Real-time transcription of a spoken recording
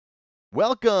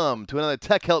Welcome to another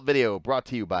Tech Help video brought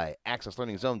to you by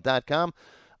AccessLearningZone.com.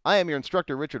 I am your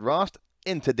instructor, Richard Rost.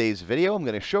 In today's video, I'm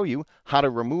going to show you how to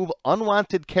remove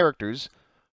unwanted characters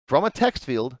from a text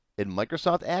field in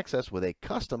Microsoft Access with a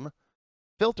custom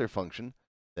filter function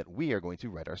that we are going to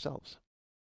write ourselves.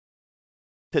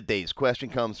 Today's question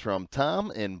comes from Tom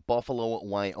in Buffalo,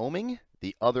 Wyoming,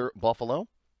 the other Buffalo.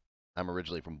 I'm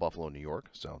originally from Buffalo, New York,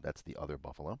 so that's the other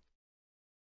Buffalo.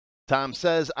 Tom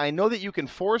says, I know that you can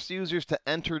force users to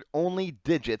enter only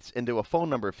digits into a phone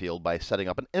number field by setting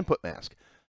up an input mask.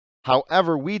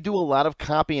 However, we do a lot of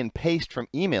copy and paste from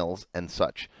emails and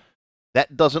such.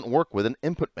 That doesn't work with an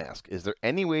input mask. Is there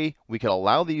any way we could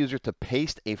allow the user to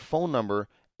paste a phone number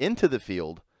into the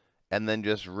field and then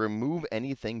just remove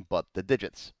anything but the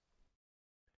digits?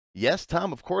 Yes,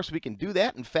 Tom, of course we can do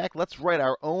that. In fact, let's write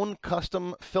our own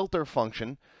custom filter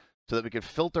function so that we could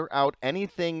filter out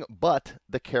anything but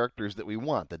the characters that we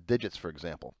want, the digits, for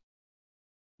example.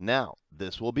 Now,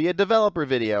 this will be a developer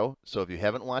video, so if you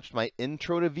haven't watched my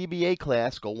Intro to VBA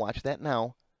class, go watch that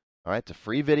now. All right, it's a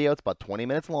free video. It's about 20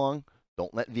 minutes long.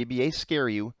 Don't let VBA scare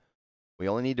you. We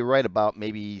only need to write about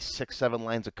maybe 6-7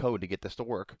 lines of code to get this to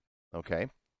work, okay?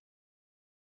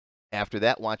 After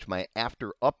that, watch my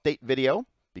after update video,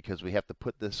 because we have to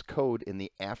put this code in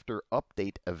the after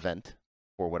update event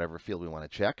for whatever field we want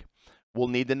to check. We'll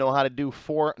need to know how to do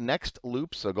for next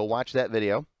loops, so go watch that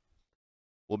video.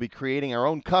 We'll be creating our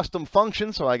own custom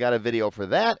function, so I got a video for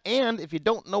that. And if you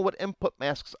don't know what input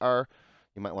masks are,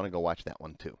 you might want to go watch that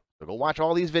one too. So go watch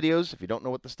all these videos if you don't know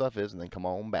what the stuff is, and then come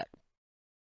on back.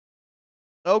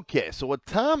 Okay, so what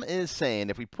Tom is saying,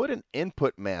 if we put an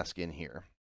input mask in here,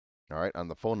 all right, on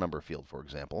the phone number field, for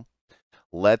example,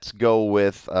 let's go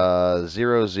with 000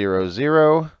 000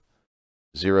 000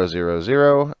 0000.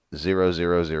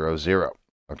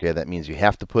 Okay, that means you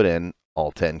have to put in all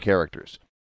 10 characters.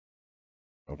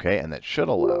 Okay, and that should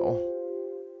allow,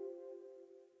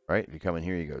 right? If you come in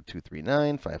here, you go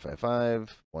 239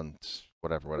 555 1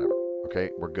 whatever.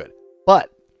 Okay, we're good. But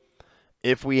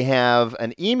if we have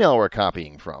an email we're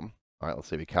copying from, all right, let's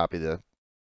say we copy the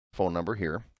phone number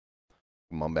here,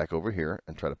 come on back over here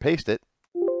and try to paste it.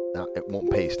 Now it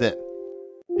won't paste in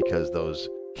because those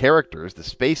characters, the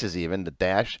spaces even, the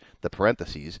dash, the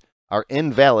parentheses, are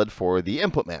invalid for the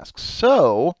input mask.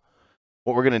 So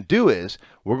what we're going to do is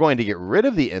we're going to get rid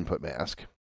of the input mask,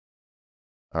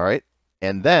 all right?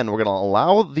 And then we're going to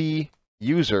allow the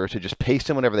user to just paste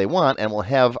in whatever they want, and we'll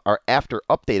have our after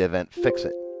update event fix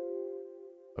it.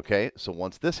 Okay, so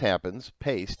once this happens,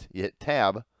 paste, you hit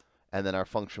tab, and then our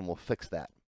function will fix that.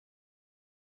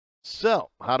 So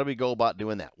how do we go about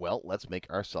doing that? Well, let's make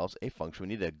ourselves a function.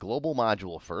 We need a global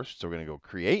module first. So we're going to go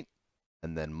create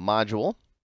and then module.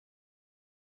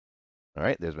 All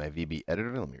right, there's my VB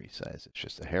editor. Let me resize it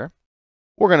just a hair.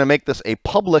 We're going to make this a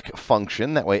public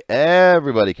function. That way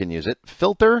everybody can use it.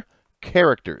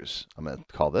 FilterCharacters, I'm going to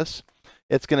call this.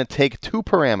 It's going to take two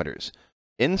parameters,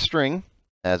 inString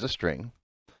as a string,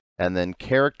 and then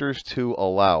characters to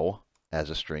allow as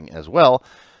a string as well.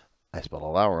 I spelled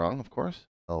allow wrong, of course.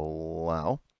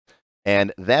 Allow.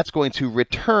 And that's going to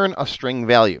return a string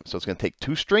value. So it's going to take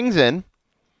two strings in,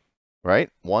 right?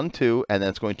 1, 2, and then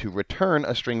it's going to return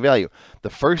a string value. The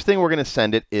first thing we're going to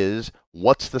send it is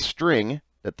what's the string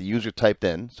that the user typed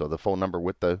in, so the phone number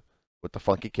with the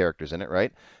funky characters in it,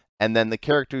 right? And then the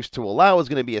characters to allow is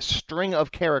going to be a string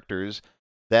of characters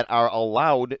that are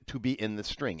allowed to be in the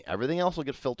string. Everything else will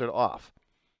get filtered off.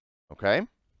 Okay?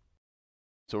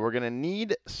 So we're going to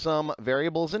need some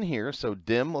variables in here. So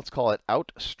dim, let's call it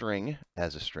outString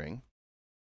as a string.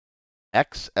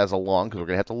 X as a long, because we're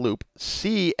going to have to loop.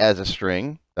 C as a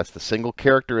string. That's the single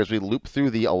character as we loop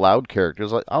through the allowed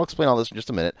characters. I'll explain all this in just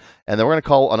a minute. And then we're going to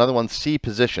call another one C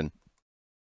position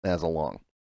as a long.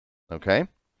 Okay?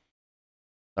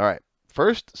 All right.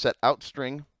 First, set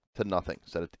outString to nothing.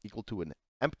 Set it equal to an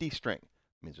empty string.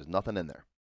 It means there's nothing in there.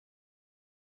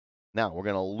 Now, we're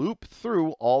going to loop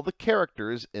through all the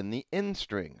characters in the in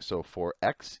string. So for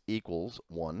x equals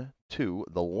 1, 2,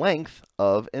 the length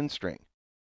of in string.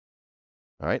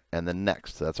 All right, and then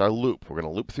next. So that's our loop. We're going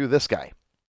to loop through this guy.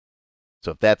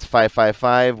 So if that's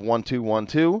 555,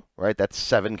 1212, right, that's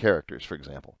 7 characters, for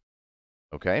example.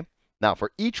 Okay? Now,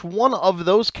 for each one of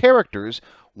those characters,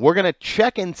 we're going to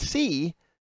check and see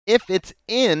if it's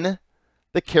in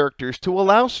the characters to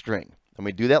allow string. And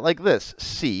we do that like this.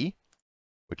 C,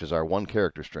 which is our 1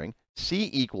 character string, C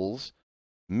equals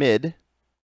mid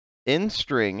in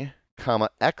string, comma,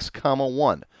 x, comma,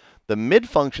 1. The mid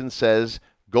function says,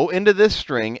 go into this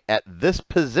string at this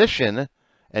position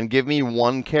and give me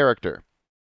 1 character.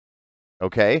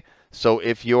 Okay? So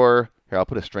if you're, here, I'll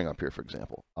put a string up here, for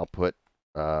example. I'll put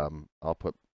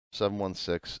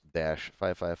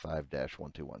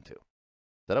 716-555-1212.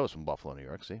 That was from Buffalo, New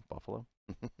York. See, Buffalo.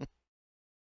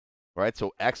 Right,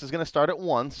 so X is going to start at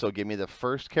 1, so give me the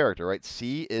first character, right?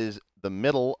 C is the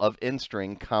middle of in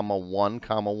string, comma 1,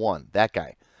 comma 1, that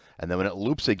guy. And then when it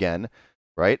loops again,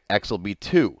 right, X will be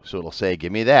 2, so it'll say,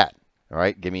 give me that. All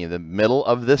right, give me the middle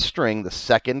of this string, the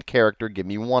second character, give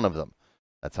me one of them.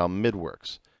 That's how mid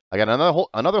works. I got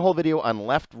another whole video on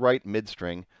left, right, mid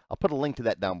string. I'll put a link to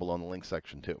that down below in the link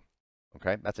section too.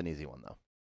 Okay, that's an easy one though.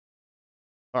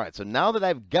 All right, so now that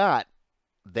I've got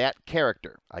that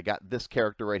character, I got this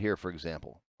character right here, for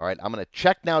example. All right, I'm going to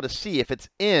check now to see if it's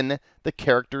in the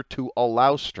character to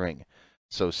allow string.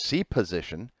 So C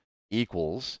position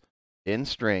equals in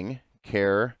string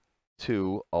char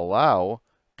to allow,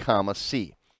 comma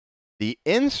C. The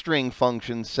in string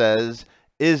function says,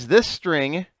 is this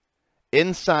string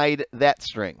inside that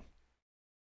string?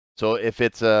 So if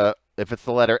it's the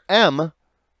letter M,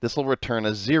 this will return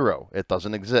a 0. It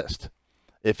doesn't exist.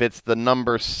 If it's the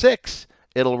number 6,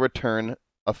 it'll return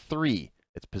a 3.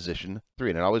 It's position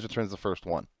 3, and it always returns the first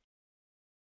one.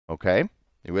 Okay,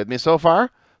 you with me so far?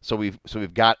 So we've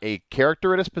got a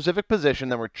character at a specific position,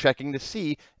 then we're checking to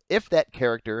see if that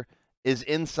character is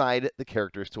inside the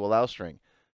characters to allow string.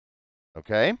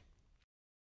 Okay,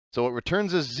 so it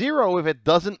returns a 0 if it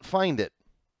doesn't find it.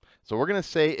 So we're going to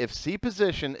say if C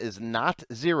position is not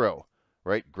 0,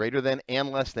 right? Greater than and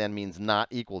less than means not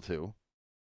equal to.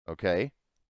 Okay.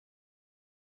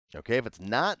 Okay, if it's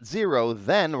not 0,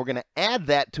 then we're going to add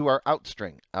that to our out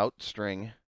string. Out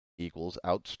string equals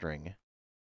out string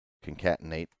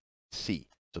concatenate C.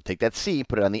 So take that C,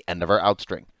 put it on the end of our out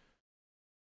string.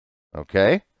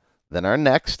 Okay, then our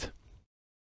next,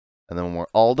 and then when we're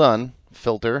all done,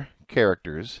 filter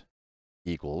characters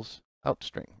equals out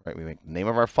string. Right, we make the name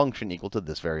of our function equal to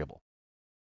this variable.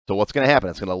 So what's going to happen?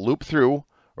 It's going to loop through,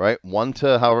 right, 1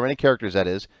 to however many characters that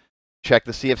is. Check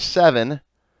to see if 7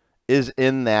 is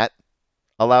in that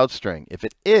allowed string. If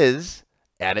it is,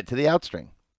 add it to the out string.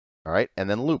 All right, and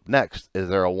then loop next. Is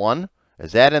there a 1?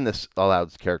 Is that in this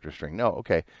allowed character string? No,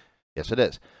 okay. Yes, it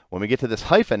is. When we get to this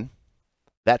hyphen,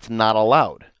 that's not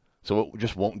allowed. So it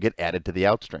just won't get added to the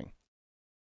out string.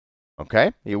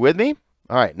 Okay, you with me?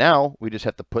 All right, now we just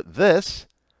have to put this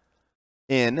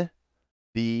in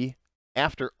the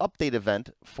after update event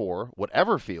for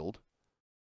whatever field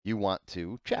you want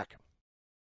to check.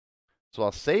 So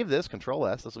I'll save this, Control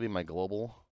S. This will be my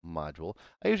global module.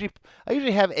 I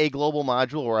usually have a global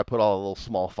module where I put all the little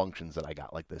small functions that I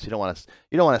got like this. You don't want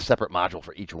a separate module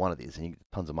for each one of these, and you get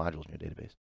tons of modules in your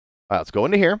database. All right, let's go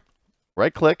into here.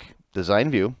 Right click,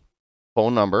 Design View,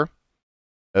 Phone Number,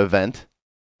 Event,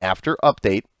 After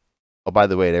Update. Oh, by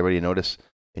the way, did everybody notice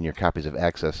in your copies of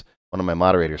Access? One of my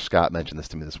moderators, Scott, mentioned this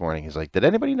to me this morning. He's like, did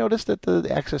anybody notice that the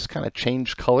Access kind of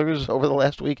changed colors over the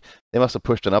last week? They must have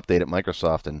pushed an update at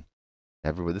Microsoft, and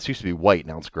everywhere. This used to be white,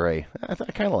 now it's gray. I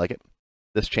kind of like it.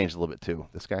 This changed a little bit too.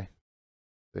 This guy,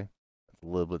 see, it's a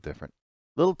little bit different.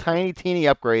 Little tiny, teeny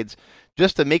upgrades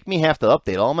just to make me have to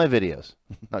update all my videos.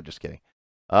 No, just kidding.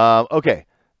 Okay, ...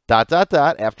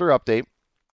 after update.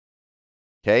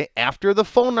 Okay, after the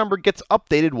phone number gets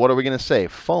updated, what are we going to say?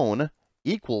 Phone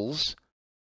equals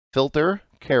filter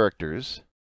characters.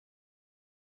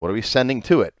 What are we sending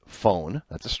to it? Phone,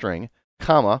 that's a string,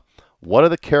 comma, what are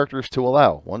the characters to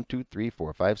allow? 1, 2, 3,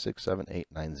 4, 5, 6, 7, 8,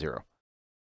 9, 0.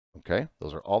 Okay,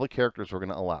 those are all the characters we're going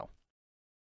to allow.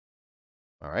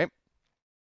 All right,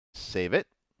 save it.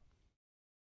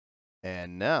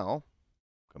 And now,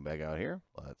 come back out here.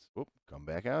 Let's come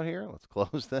back out here. Let's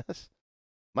close this.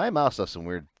 My mouse does some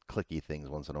weird clicky things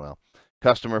once in a while.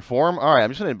 Customer form. All right,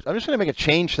 I'm just gonna make a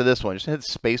change to this one. Just hit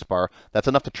space bar. That's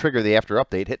enough to trigger the after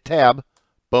update. Hit tab.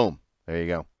 Boom. There you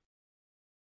go.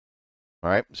 All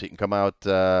right, so you can come out.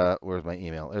 Where's my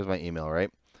email? There's my email,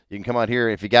 right? You can come out here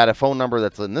if you got a phone number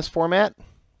that's in this format,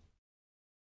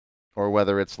 or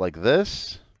whether it's like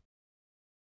this.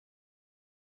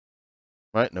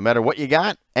 Right, no matter what you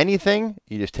got, anything,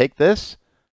 you just take this,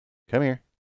 come here,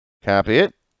 copy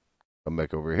it, come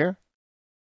back over here,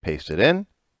 paste it in,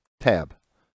 tab,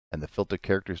 and the filter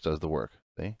characters does the work.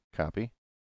 See, copy,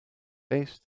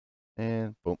 paste,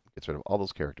 and boom, gets rid of all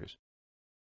those characters.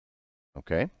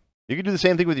 Okay, you can do the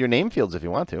same thing with your name fields if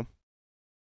you want to,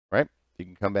 right? You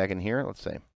can come back in here, let's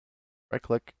say, right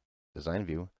click, design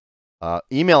view,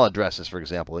 email addresses, for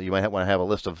example. You might want to have a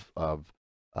list of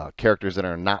characters that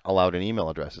are not allowed in email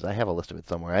addresses. I have a list of it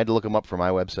somewhere. I had to look them up for my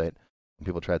website when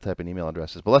people try to type in email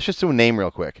addresses. But let's just do a name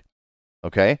real quick.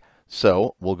 Okay,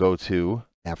 so we'll go to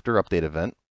after update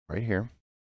event right here.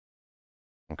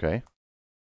 Okay,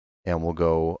 and we'll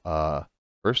go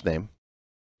first name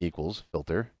equals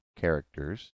filter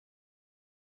characters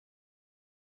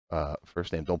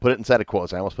first name. Don't put it inside of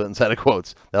quotes. I almost put it inside of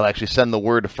quotes. That'll actually send the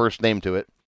word first name to it,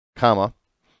 comma,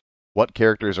 what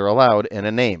characters are allowed in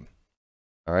a name.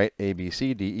 All right, A, B,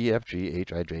 C, D, E, F, G,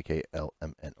 H, I, J, K, L,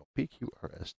 M, N, O, P, Q,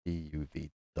 R, S, T, U, V,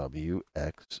 W,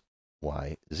 X,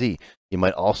 Y, Z. You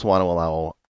might also want to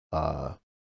allow a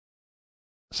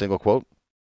single quote,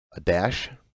 a dash,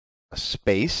 a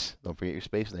space. Don't forget your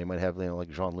space. Then you might have, you know,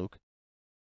 like Jean-Luc.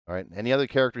 All right, any other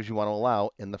characters you want to allow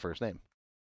in the first name.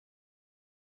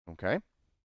 Okay.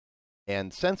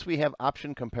 And since we have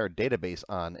option compare database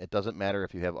on, it doesn't matter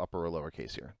if you have upper or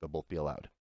lowercase here. They'll both be allowed.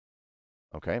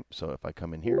 Okay, so if I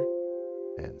come in here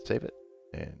and save it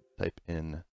and type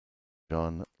in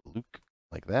Jean-Luc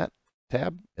like that,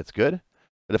 tab, it's good.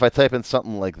 But if I type in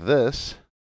something like this,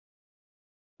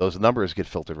 those numbers get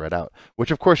filtered right out. Which,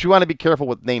 of course, you want to be careful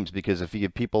with names, because if you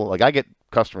give people, like I get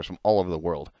customers from all over the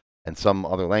world, and some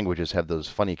other languages have those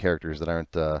funny characters that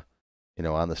aren't, you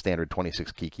know, on the standard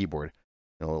 26-key keyboard.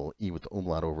 You know, a little E with the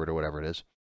umlaut over it or whatever it is.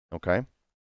 Okay?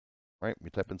 Right, we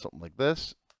type in something like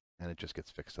this, and it just gets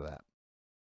fixed to that.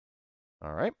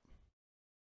 All right.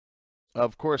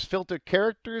 Of course,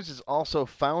 FilterCharacters is also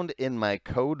found in my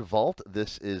code vault.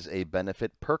 This is a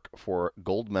benefit perk for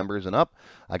gold members and up.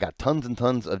 I got tons and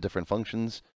tons of different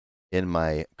functions in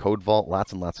my code vault.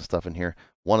 Lots and lots of stuff in here.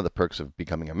 One of the perks of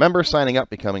becoming a member, signing up,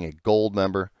 becoming a gold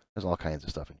member. There's all kinds of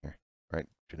stuff in here, right?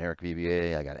 Generic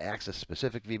VBA. I got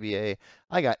access-specific VBA.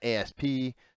 I got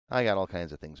ASP. I got all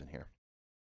kinds of things in here.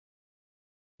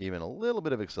 Even a little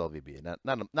bit of Excel VBA.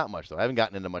 Not much, though. I haven't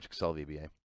gotten into much Excel VBA.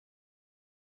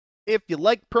 If you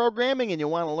like programming and you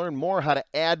want to learn more how to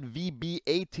add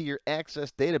VBA to your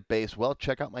Access database, well,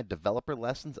 check out my developer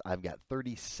lessons. I've got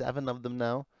 37 of them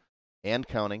now and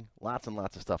counting. Lots and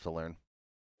lots of stuff to learn.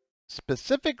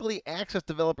 Specifically, Access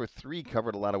Developer 3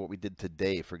 covered a lot of what we did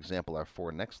today. For example, our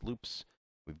 4 next loops.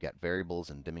 We've got variables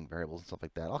and dimming variables and stuff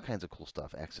like that. All kinds of cool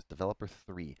stuff. Access Developer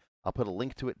 3. I'll put a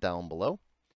link to it down below.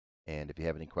 And if you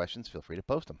have any questions, feel free to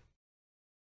post them.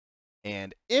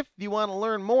 And if you want to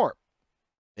learn more,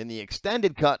 in the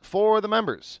extended cut for the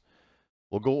members,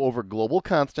 we'll go over global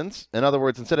constants. In other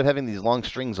words, instead of having these long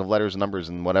strings of letters, numbers,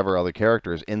 and whatever other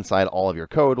characters inside all of your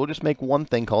code, we'll just make one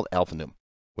thing called alphanum,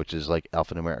 which is like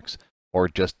alphanumerics, or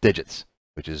just digits,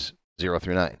 which is 0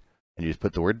 through 9. And you just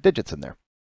put the word digits in there.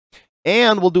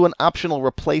 And we'll do an optional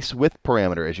replace with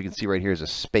parameter. As you can see right here is a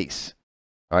space.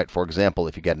 All right, for example,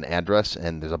 if you get an address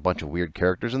and there's a bunch of weird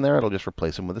characters in there, it'll just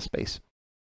replace them with a space.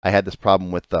 I had this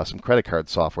problem with some credit card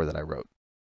software that I wrote.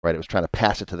 Right, it was trying to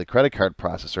pass it to the credit card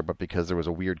processor, but because there was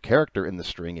a weird character in the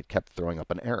string, it kept throwing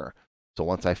up an error. So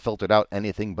once I filtered out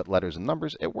anything but letters and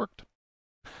numbers, it worked.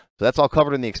 So that's all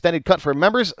covered in the extended cut for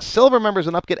members. Silver members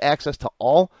and up get access to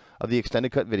all of the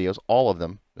extended cut videos, all of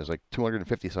them. There's like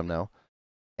 250 some now.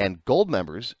 And gold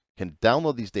members can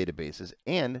download these databases,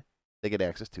 and they get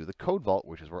access to the code vault,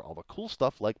 which is where all the cool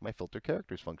stuff like my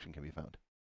FilterCharacters function can be found.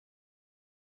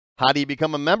 How do you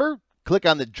become a member? Click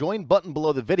on the join button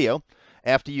below the video.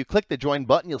 After you click the join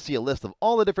button, you'll see a list of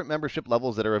all the different membership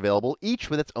levels that are available, each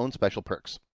with its own special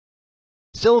perks.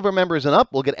 Silver members and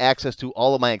up will get access to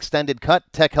all of my extended cut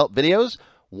tech help videos,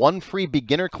 one free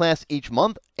beginner class each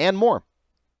month, and more.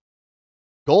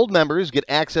 Gold members get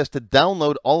access to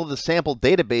download all of the sample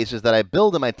databases that I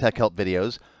build in my tech help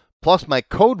videos, plus my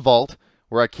code vault,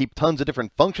 where I keep tons of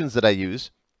different functions that I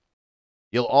use.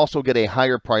 You'll also get a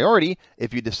higher priority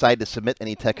if you decide to submit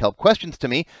any tech help questions to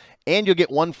me, and you'll get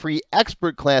one free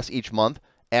expert class each month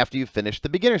after you finish the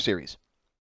beginner series.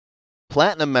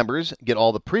 Platinum members get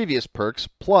all the previous perks,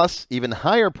 plus even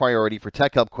higher priority for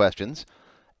tech help questions,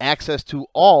 access to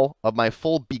all of my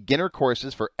full beginner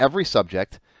courses for every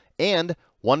subject, and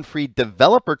one free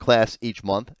developer class each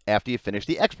month after you finish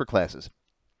the expert classes.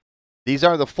 These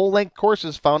are the full-length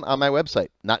courses found on my website,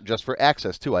 not just for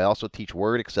Access, too. I also teach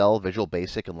Word, Excel, Visual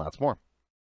Basic, and lots more.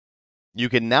 You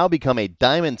can now become a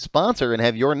Diamond sponsor and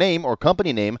have your name or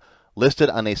company name listed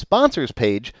on a sponsors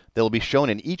page that will be shown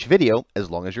in each video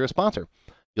as long as you're a sponsor.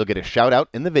 You'll get a shout-out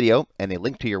in the video and a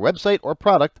link to your website or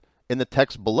product in the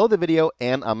text below the video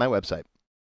and on my website.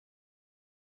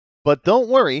 But don't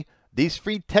worry, these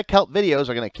free tech help videos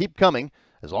are going to keep coming.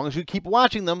 As long as you keep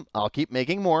watching them, I'll keep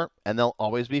making more, and they'll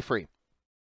always be free.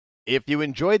 If you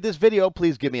enjoyed this video,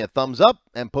 please give me a thumbs up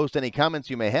and post any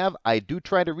comments you may have. I do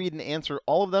try to read and answer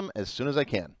all of them as soon as I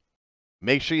can.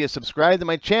 Make sure you subscribe to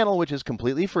my channel, which is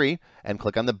completely free, and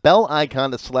click on the bell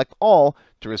icon to select all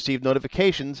to receive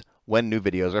notifications when new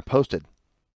videos are posted.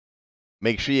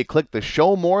 Make sure you click the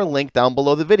Show More link down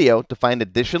below the video to find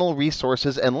additional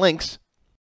resources and links.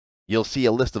 You'll see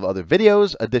a list of other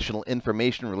videos, additional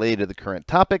information related to the current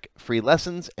topic, free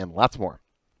lessons, and lots more.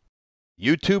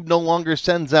 YouTube no longer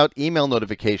sends out email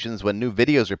notifications when new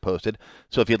videos are posted,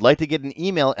 so if you'd like to get an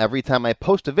email every time I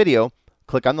post a video,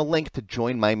 click on the link to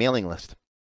join my mailing list.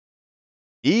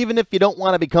 Even if you don't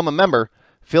want to become a member,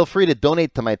 feel free to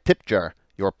donate to my tip jar.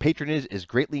 Your patronage is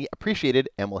greatly appreciated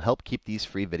and will help keep these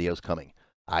free videos coming.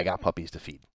 I got puppies to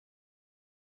feed.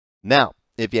 Now,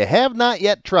 if you have not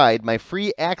yet tried my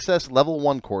free Access Level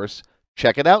 1 course,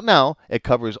 check it out now. It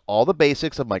covers all the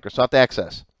basics of Microsoft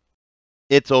Access.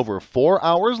 It's over 4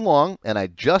 hours long, and I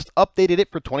just updated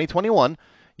it for 2021.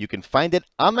 You can find it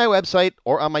on my website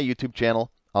or on my YouTube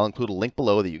channel. I'll include a link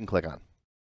below that you can click on.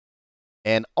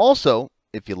 And also,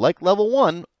 if you like Level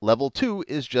 1, Level 2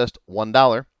 is just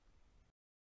 $1.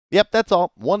 Yep, that's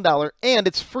all, $1, and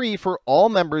it's free for all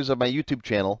members of my YouTube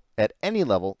channel at any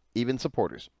level, even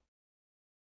supporters.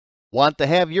 Want to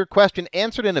have your question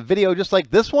answered in a video just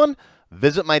like this one?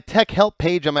 Visit my tech help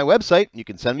page on my website. You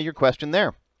can send me your question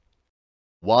there.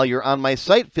 While you're on my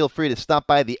site, feel free to stop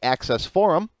by the Access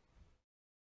Forum.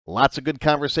 Lots of good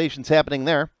conversations happening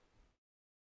there.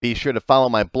 Be sure to follow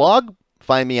my blog,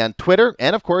 find me on Twitter,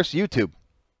 and of course, YouTube.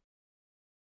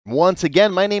 Once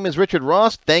again, my name is Richard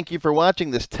Ross. Thank you for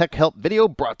watching this tech help video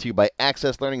brought to you by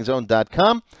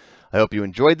AccessLearningZone.com. I hope you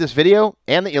enjoyed this video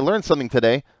and that you learned something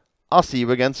today. I'll see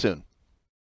you again soon.